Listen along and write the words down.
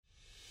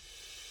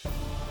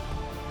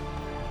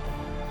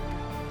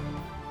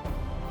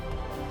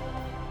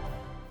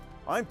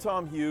I'm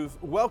Tom Hughes.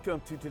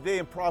 Welcome to Today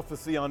in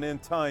Prophecy on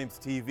End Times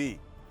TV.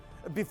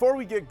 Before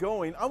we get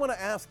going, I want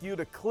to ask you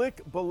to click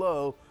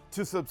below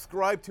to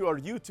subscribe to our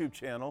YouTube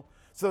channel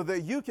so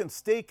that you can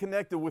stay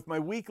connected with my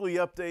weekly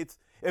updates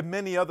and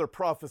many other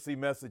prophecy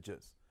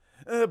messages.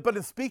 But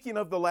in speaking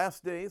of the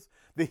last days,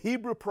 the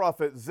Hebrew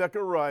prophet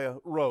Zechariah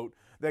wrote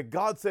that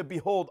God said,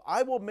 "Behold,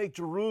 I will make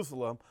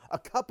Jerusalem a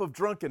cup of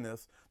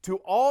drunkenness to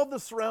all the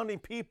surrounding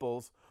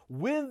peoples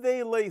when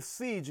they lay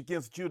siege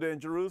against Judah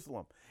and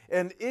Jerusalem.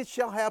 And it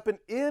shall happen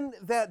in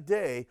that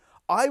day,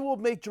 I will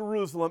make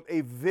Jerusalem a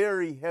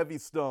very heavy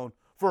stone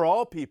for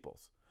all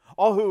peoples.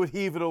 All who would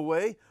heave it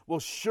away will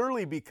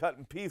surely be cut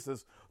in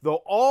pieces,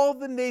 though all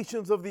the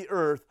nations of the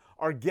earth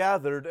are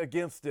gathered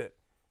against it."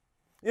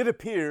 It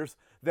appears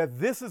that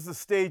this is the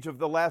stage of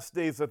the last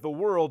days that the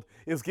world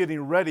is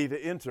getting ready to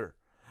enter.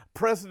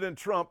 President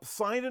Trump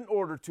signed an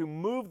order to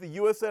move the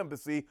U.S.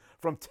 Embassy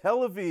from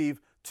Tel Aviv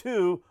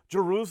to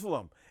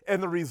Jerusalem.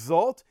 And the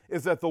result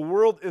is that the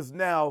world is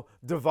now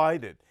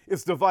divided.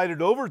 It's divided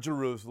over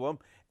Jerusalem,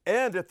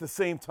 and at the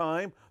same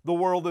time, the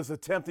world is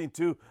attempting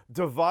to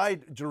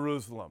divide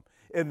Jerusalem.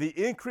 And the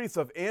increase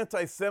of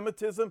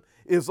anti-Semitism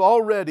is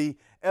already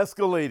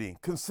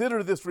escalating.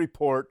 Consider this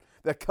report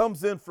that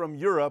comes in from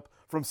Europe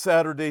from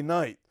Saturday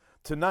night.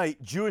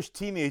 Tonight, Jewish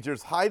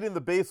teenagers hide in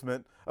the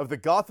basement of the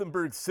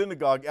Gothenburg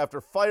synagogue after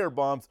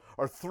firebombs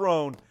are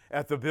thrown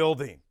at the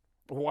building.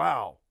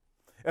 Wow.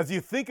 As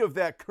you think of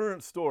that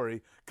current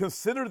story,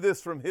 consider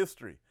this from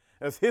history.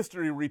 As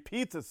history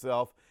repeats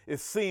itself, it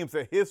seems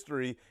that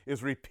history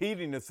is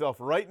repeating itself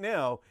right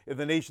now in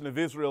the nation of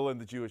Israel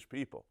and the Jewish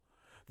people.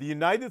 The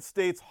United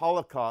States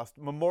Holocaust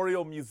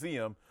Memorial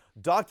Museum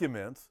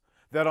documents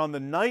that on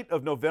the night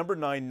of November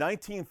 9,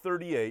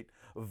 1938,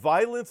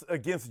 violence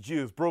against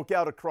Jews broke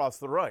out across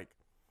the Reich.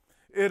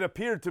 It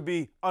appeared to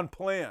be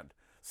unplanned,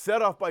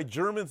 set off by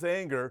Germans'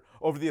 anger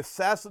over the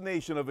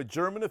assassination of a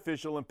German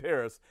official in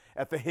Paris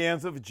at the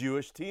hands of a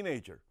Jewish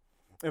teenager.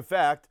 In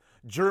fact,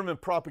 German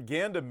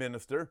propaganda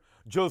minister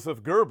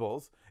Joseph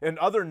Goebbels and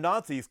other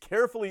Nazis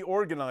carefully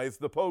organized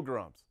the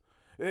pogroms.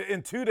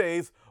 In 2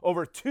 days,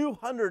 over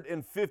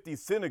 250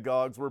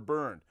 synagogues were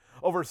burned.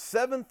 Over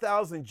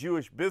 7,000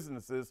 Jewish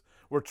businesses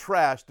were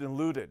trashed and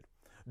looted.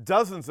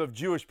 Dozens of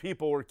Jewish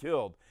people were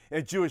killed,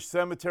 and Jewish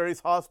cemeteries,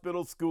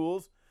 hospitals,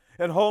 schools,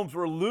 and homes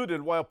were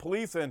looted while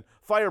police and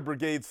fire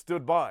brigades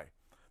stood by.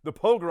 The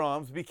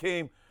pogroms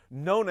became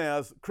known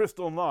as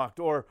Kristallnacht,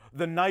 or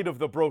the Night of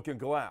the Broken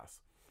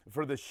Glass,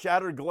 for the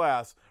shattered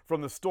glass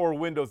from the store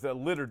windows that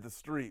littered the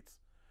streets.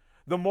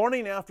 The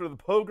morning after the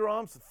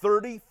pogroms,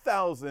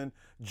 30,000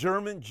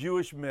 German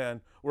Jewish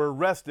men were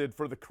arrested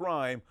for the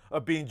crime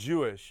of being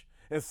Jewish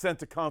and sent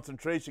to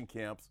concentration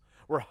camps,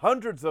 where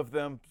hundreds of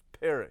them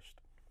perished.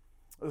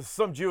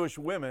 Some Jewish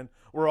women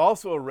were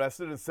also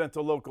arrested and sent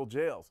to local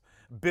jails.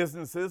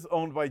 Businesses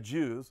owned by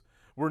Jews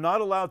were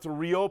not allowed to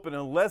reopen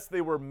unless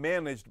they were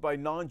managed by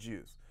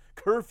non-Jews.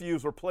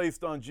 Curfews were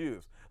placed on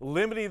Jews,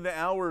 limiting the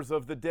hours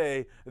of the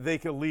day they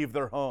could leave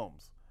their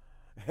homes.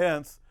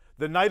 Hence,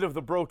 the Night of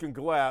the Broken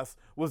Glass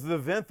was the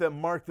event that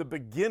marked the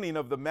beginning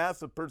of the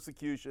massive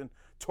persecution,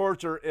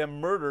 torture,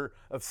 and murder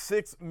of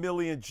 6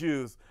 million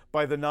Jews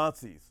by the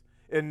Nazis.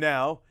 And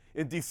now,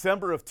 in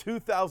December of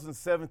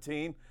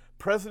 2017,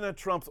 President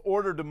Trump's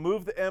order to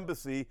move the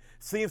embassy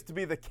seems to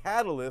be the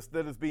catalyst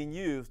that is being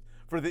used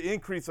for the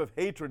increase of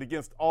hatred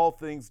against all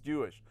things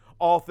Jewish,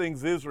 all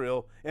things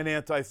Israel, and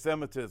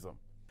anti-Semitism.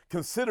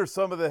 Consider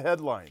some of the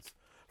headlines.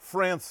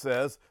 France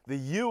says the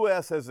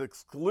U.S. has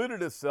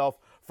excluded itself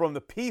from the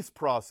peace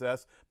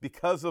process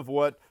because of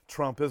what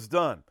Trump has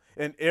done.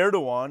 And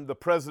Erdogan, the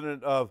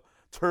president of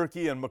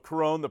Turkey, and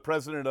Macron, the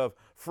president of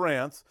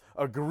France,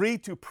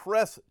 agreed to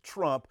press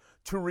Trump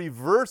to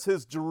reverse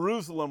his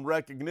Jerusalem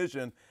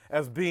recognition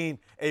as being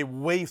a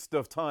waste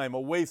of time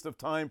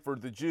for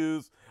the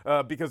Jews,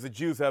 because the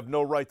Jews have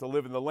no right to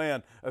live in the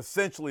land,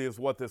 essentially is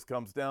what this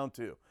comes down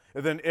to.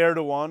 And then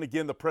Erdogan,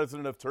 again the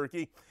president of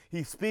Turkey,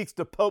 he speaks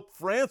to Pope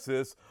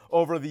Francis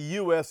over the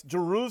U.S.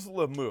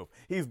 Jerusalem move.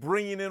 He's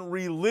bringing in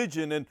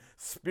religion and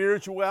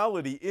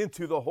spirituality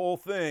into the whole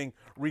thing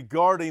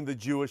regarding the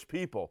Jewish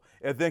people.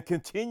 And then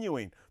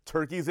continuing,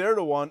 Turkey's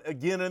Erdogan,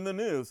 again in the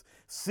news,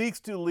 seeks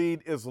to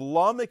lead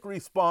Islamic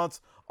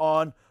response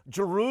on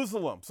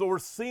Jerusalem. So we're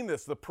seeing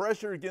this, the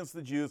pressure against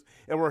the Jews,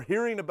 and we're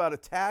hearing about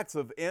attacks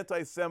of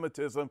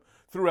anti-Semitism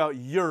throughout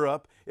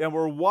Europe, and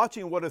we're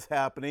watching what is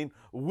happening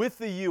with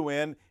the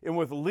UN and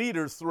with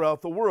leaders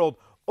throughout the world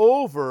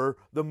over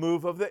the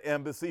move of the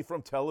embassy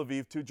from Tel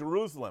Aviv to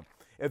Jerusalem.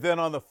 And then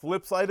on the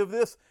flip side of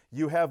this,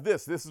 you have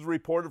this. This is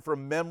reported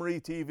from Memory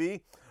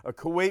TV. A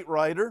Kuwait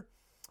writer,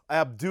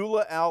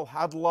 Abdullah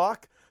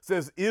al-Hadlaq,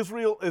 says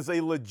Israel is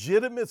a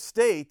legitimate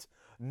state,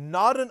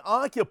 not an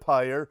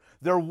occupier.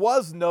 There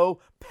was no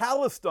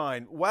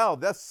Palestine. Wow,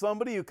 that's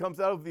somebody who comes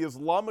out of the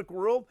Islamic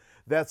world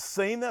that's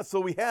saying that.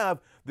 So we have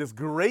this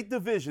great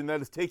division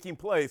that is taking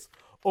place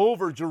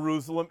over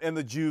Jerusalem and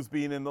the Jews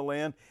being in the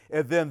land.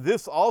 And then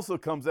this also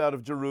comes out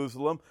of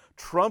Jerusalem.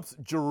 Trump's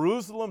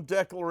Jerusalem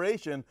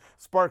declaration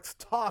sparks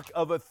talk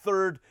of a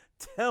third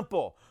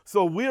temple.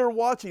 So we're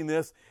watching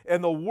this,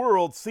 and the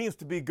world seems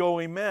to be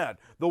going mad.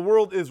 The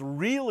world is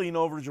reeling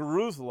over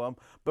Jerusalem,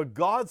 but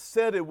God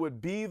said it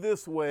would be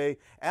this way,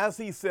 as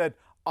he said,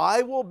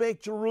 I will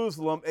make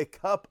Jerusalem a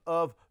cup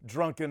of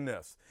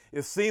drunkenness.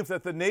 It seems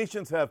that the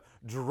nations have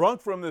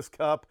drunk from this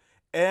cup,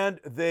 and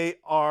they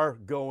are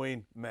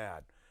going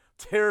mad.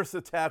 Terrorist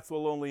attacks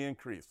will only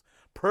increase.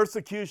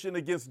 Persecution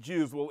against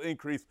Jews will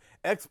increase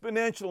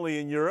exponentially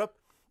in Europe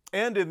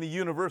and in the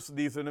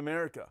universities in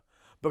America.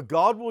 But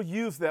God will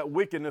use that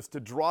wickedness to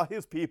draw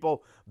his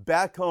people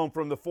back home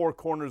from the four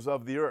corners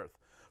of the earth.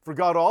 For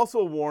God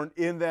also warned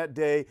in that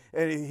day,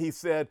 and he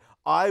said,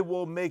 I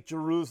will make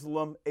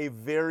Jerusalem a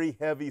very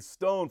heavy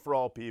stone for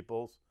all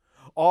peoples.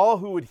 All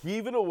who would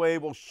heave it away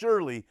will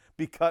surely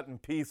be cut in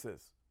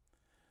pieces.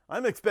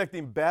 I'm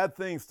expecting bad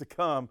things to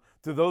come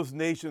to those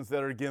nations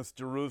that are against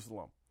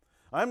Jerusalem.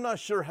 I'm not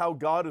sure how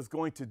God is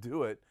going to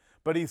do it,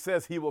 but he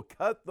says he will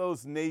cut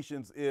those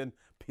nations in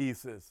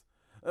pieces.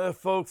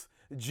 Folks,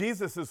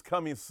 Jesus is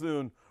coming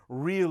soon,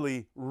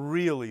 really,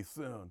 really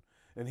soon.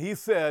 And he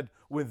said,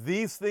 when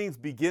these things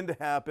begin to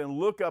happen,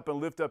 look up and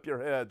lift up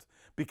your heads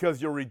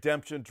because your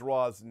redemption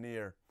draws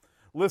near.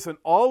 Listen,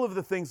 all of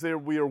the things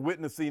that we are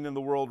witnessing in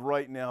the world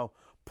right now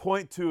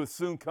point to a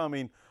soon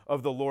coming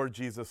of the Lord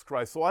Jesus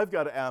Christ. So I've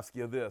got to ask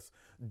you this.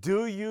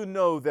 Do you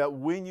know that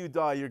when you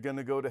die, you're going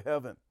to go to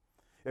heaven?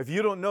 If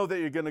you don't know that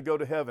you're going to go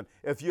to heaven,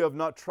 if you have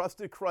not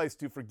trusted Christ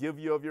to forgive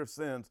you of your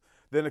sins,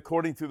 then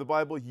according to the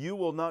Bible, you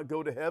will not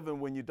go to heaven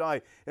when you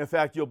die. In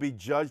fact, you'll be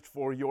judged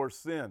for your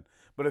sin.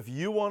 But if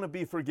you want to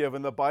be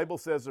forgiven, the Bible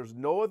says there's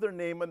no other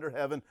name under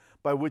heaven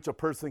by which a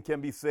person can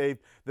be saved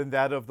than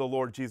that of the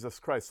Lord Jesus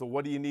Christ. So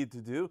what do you need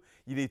to do?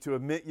 You need to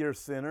admit you're a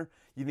sinner.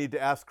 You need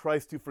to ask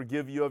Christ to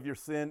forgive you of your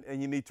sin,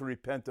 and you need to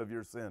repent of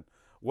your sin.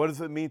 What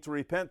does it mean to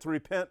repent? To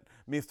repent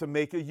means to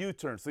make a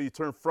U-turn. So you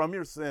turn from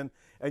your sin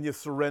and you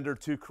surrender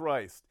to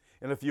Christ.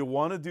 And if you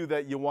want to do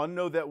that, you want to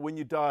know that when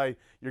you die,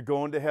 you're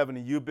going to heaven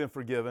and you've been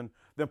forgiven,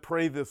 then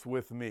pray this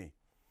with me.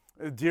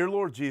 Dear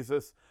Lord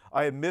Jesus,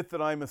 I admit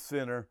that I'm a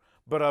sinner,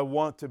 but I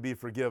want to be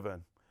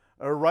forgiven.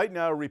 Right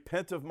now, I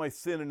repent of my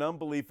sin and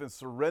unbelief and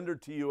surrender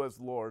to you as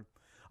Lord.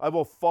 I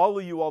will follow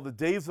you all the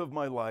days of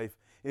my life.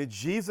 In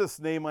Jesus'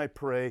 name I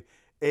pray,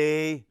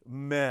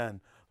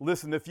 amen.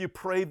 Listen, if you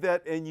prayed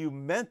that and you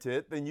meant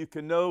it, then you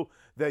can know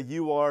that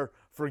you are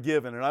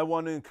forgiven. And I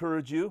want to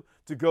encourage you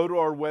to go to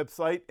our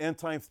website,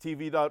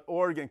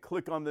 endtimestv.org, and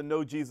click on the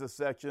Know Jesus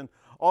section.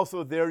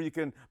 Also there you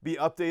can be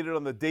updated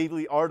on the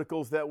daily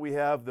articles that we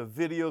have, the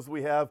videos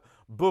we have,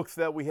 books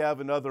that we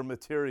have, and other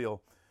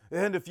material.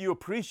 And if you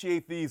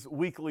appreciate these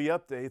weekly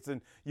updates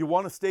and you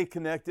want to stay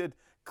connected,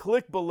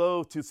 click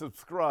below to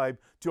subscribe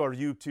to our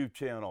YouTube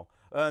channel.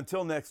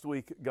 Until next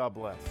week, God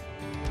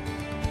bless.